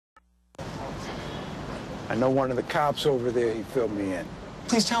I know one of the cops over there, he filled me in.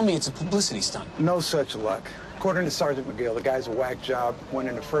 Please tell me it's a publicity stunt. No such luck. According to Sergeant McGill, the guy's a whack job. Went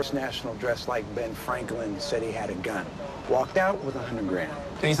into First National dressed like Ben Franklin, said he had a gun. Walked out with 100 grand.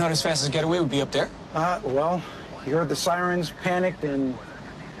 And he thought his fastest getaway would be up there? Well, he heard the sirens, panicked, and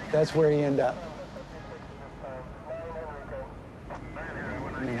that's where he ended up.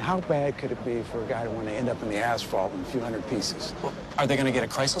 I mean, how bad could it be for a guy to want to end up in the asphalt in a few hundred pieces? Well, are they going to get a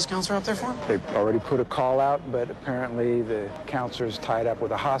crisis counselor up there for him? They've already put a call out, but apparently the counselor's tied up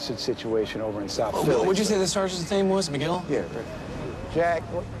with a hostage situation over in South Philly. What'd you say the sergeant's name was, McGill? Yeah, Jack.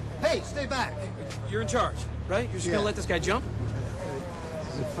 Hey, stay back. You're in charge, right? You're just going to let this guy jump?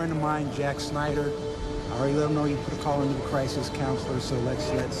 This is a friend of mine, Jack Snyder. I already let him know you put a call into the crisis counselor, so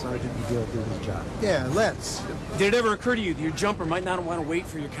let's let Sergeant McGill do his job. Yeah, let's. Did it ever occur to you that your jumper might not want to wait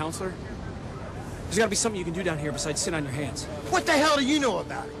for your counselor? There's got to be something you can do down here besides sit on your hands. What the hell do you know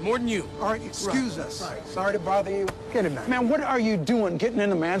about it? More than you. All right, excuse us. Right. Sorry to bother you. Get him, man. What are you doing getting in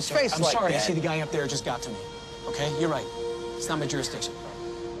a man's face I'm like sorry. that? I see the guy up there just got to me. Okay? You're right. It's not my jurisdiction.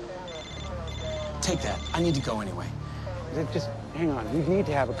 Take that. I need to go anyway. Just hang on. We need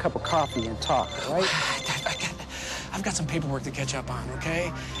to have a cup of coffee and talk, right? I've got some paperwork to catch up on,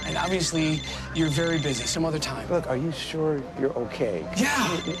 okay? And obviously, you're very busy. Some other time. Look, are you sure you're okay?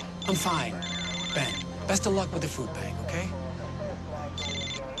 Yeah, I'm fine. Ben, best of luck with the food bank, okay?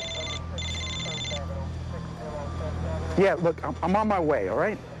 Yeah, look, I'm on my way, all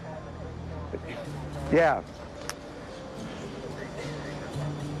right? Yeah.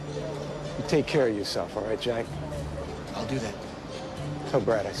 You take care of yourself, all right, Jack? I'll do that. Tell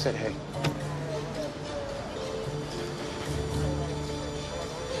Brad I said hey.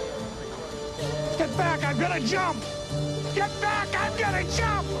 Get back, I'm gonna jump! Get back, I'm gonna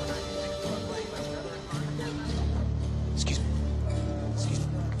jump! Excuse me. Excuse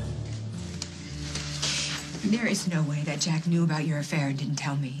me. There is no way that Jack knew about your affair and didn't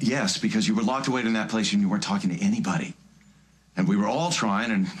tell me. Yes, because you were locked away in that place and you weren't talking to anybody. And we were all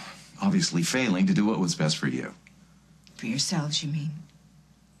trying and obviously failing to do what was best for you. For yourselves, you mean?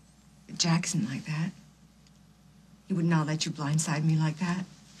 But Jack isn't like that. He would not let you blindside me like that.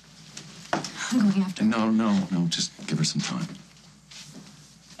 I'm going after him. No, just give her some time.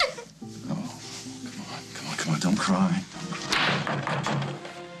 Oh, come on, don't cry.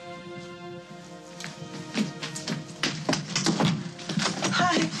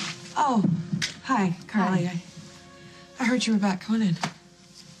 Hi. Oh, hi, Carly. Hi. I heard you were back. Come on in.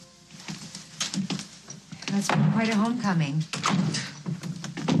 That's been quite a homecoming.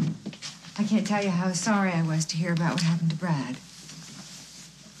 I can't tell you how sorry I was to hear about what happened to Brad.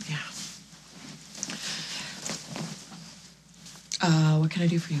 Yeah. What can I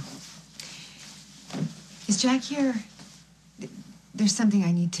do for you? Is Jack here? There's something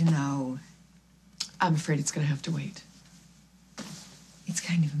I need to know. I'm afraid it's going to have to wait. It's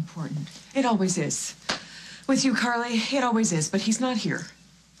kind of important. It always is. With you, Carly, it always is, but he's not here.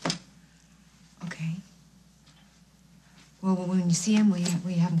 Okay. Well, when you see him, will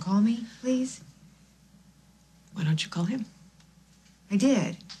you have him call me, please? Why don't you call him? I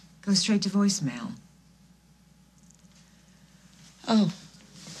did. Go straight to voicemail. Oh.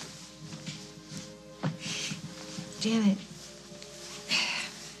 Janet,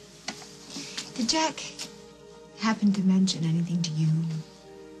 did Jack happen to mention anything to you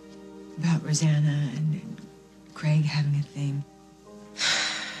about Rosanna and Craig having a thing?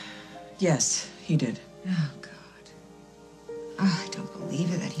 Yes, he did. Oh, God. Oh, I don't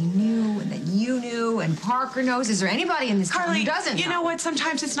believe it that he knew and that you knew and Parker knows. Is there anybody in this town Carly, who doesn't you know what?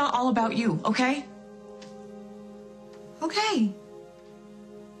 Sometimes it's not all about you, okay? Okay.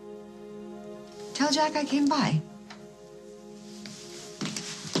 Tell Jack I came by.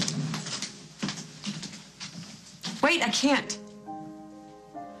 Wait, I can't.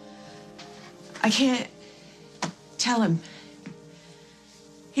 I can't tell him.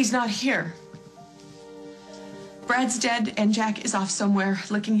 He's not here. Brad's dead and Jack is off somewhere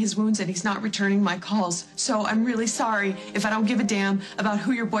licking his wounds and he's not returning my calls. So I'm really sorry if I don't give a damn about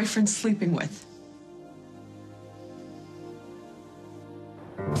who your boyfriend's sleeping with.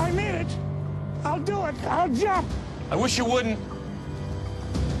 I mean it! I'll do it! I'll jump! I wish you wouldn't.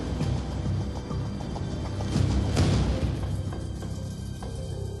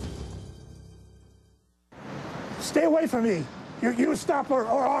 Stay away from me! You stop or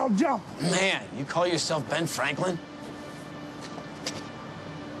I'll jump! Man, you call yourself Ben Franklin?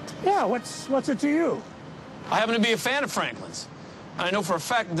 Yeah, what's it to you? I happen to be a fan of Franklin's. And I know for a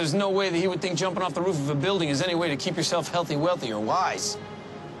fact that there's no way that he would think jumping off the roof of a building is any way to keep yourself healthy, wealthy, or wise.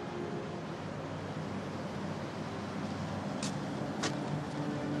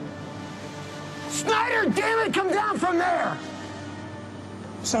 Snyder, damn it, come down from there!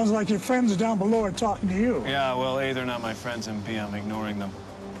 Sounds like your friends down below are talking to you. Yeah, well, A, they're not my friends, and B, I'm ignoring them.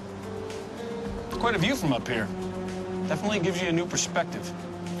 Quite a view from up here. Definitely gives you a new perspective.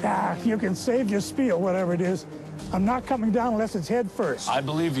 Ah, you can save your spiel, whatever it is. I'm not coming down unless it's head first. I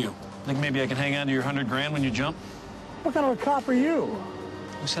believe you. Think maybe I can hang on to your 100 grand when you jump? What kind of a cop are you?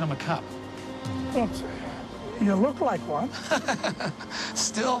 Who said I'm a cop? Well, you look like one.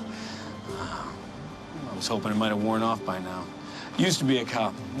 Still? I was hoping it might have worn off by now. Used to be a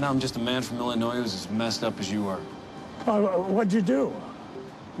cop. Now I'm just a man from Illinois who's as messed up as you are. What'd you do?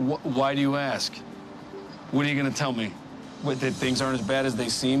 Why do you ask? What are you going to tell me? That things aren't as bad as they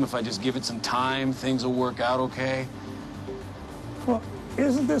seem? If I just give it some time, things will work out okay? Well,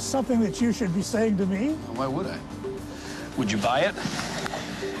 isn't this something that you should be saying to me? Why would I? Would you buy it?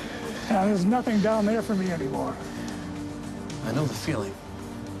 There's nothing down there for me anymore. I know the feeling.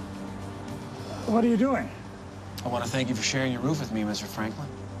 What are you doing? I want to thank you for sharing your roof with me, Mr. Franklin.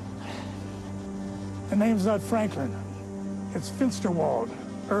 The name's not Franklin. It's Finsterwald.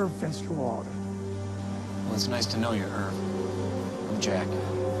 Irv Finsterwald. Well, it's nice to know you, Irv. I'm Jack.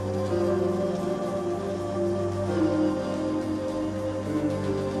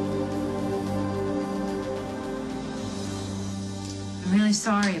 I'm really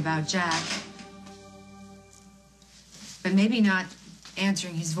sorry about Jack. But maybe not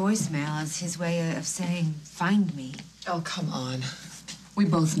answering his voicemail is his way of saying, find me. Oh, come on. We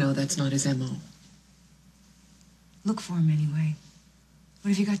both know that's not his MO. Look for him anyway. What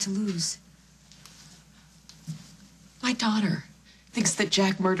have you got to lose? My daughter thinks that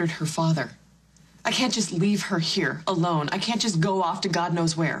Jack murdered her father. I can't just leave her here alone. I can't just go off to God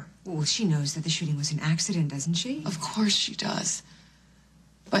knows where. Well, she knows that the shooting was an accident, doesn't she? Of course she does.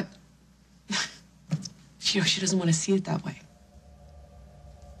 But, she doesn't want to see it that way.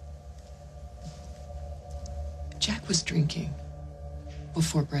 Jack was drinking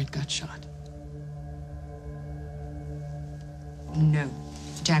before Brett got shot. No.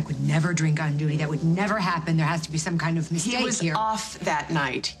 Jack would never drink on duty. That would never happen. There has to be some kind of mistake here. He was off that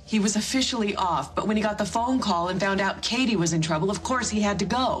night. He was officially off. But when he got the phone call and found out Katie was in trouble, of course he had to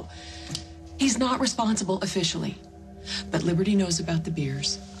go. He's not responsible officially. But Liberty knows about the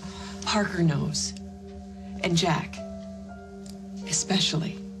beers. Parker knows. And Jack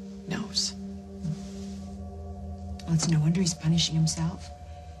especially knows. Well, it's no wonder he's punishing himself.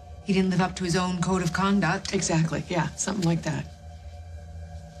 He didn't live up to his own code of conduct. Exactly. Yeah, something like that.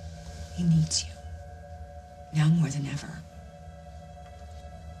 He needs you. Now more than ever.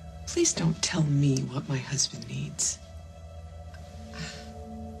 Please don't tell me what my husband needs.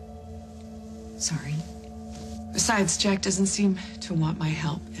 Sorry. Besides, Jack doesn't seem to want my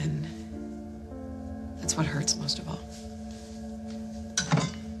help, and that's what hurts most of all.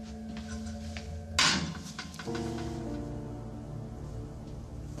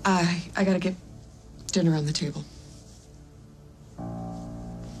 I gotta get dinner on the table.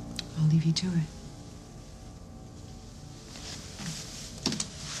 I'll leave you to it.